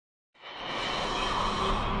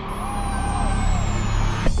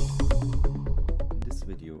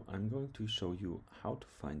going to show you how to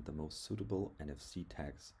find the most suitable NFC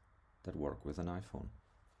tags that work with an iPhone.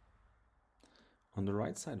 On the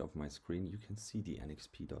right side of my screen you can see the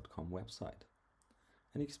nxp.com website.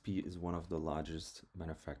 NXP is one of the largest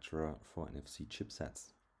manufacturer for NFC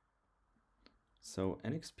chipsets. So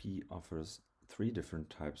NXP offers three different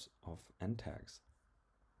types of N tags: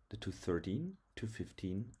 the 213,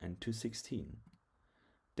 215 and 216.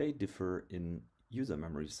 They differ in user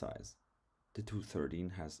memory size. The 213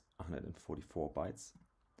 has 144 bytes,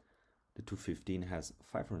 the 215 has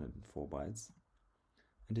 504 bytes,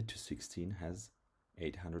 and the 216 has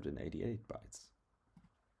 888 bytes.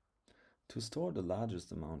 To store the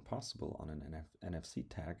largest amount possible on an NFC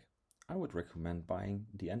tag, I would recommend buying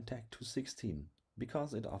the N-Tag 216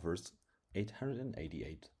 because it offers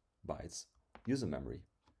 888 bytes user memory.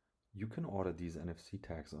 You can order these NFC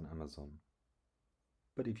tags on Amazon.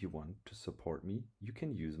 But if you want to support me, you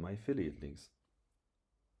can use my affiliate links.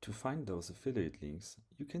 To find those affiliate links,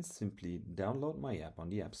 you can simply download my app on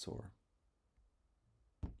the App Store.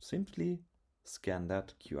 Simply scan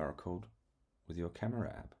that QR code with your camera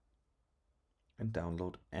app and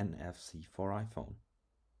download NFC for iPhone.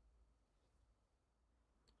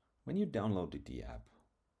 When you downloaded the app,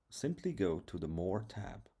 simply go to the More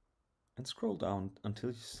tab and scroll down until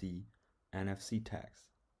you see NFC tags.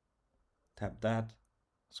 Tap that,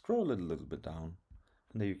 scroll it a little bit down,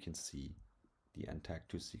 and there you can see the N-Tag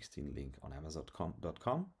 216 link on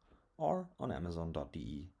Amazon.com or on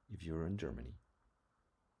Amazon.de if you're in Germany.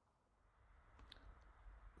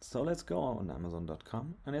 So let's go on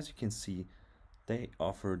Amazon.com, and as you can see, they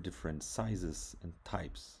offer different sizes and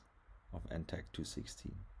types of N-Tag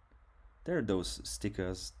 216. There are those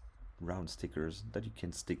stickers, round stickers that you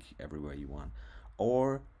can stick everywhere you want,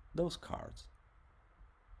 or those cards.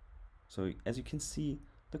 So as you can see,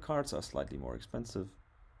 the cards are slightly more expensive,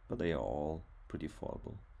 but they are all pretty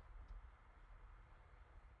affordable.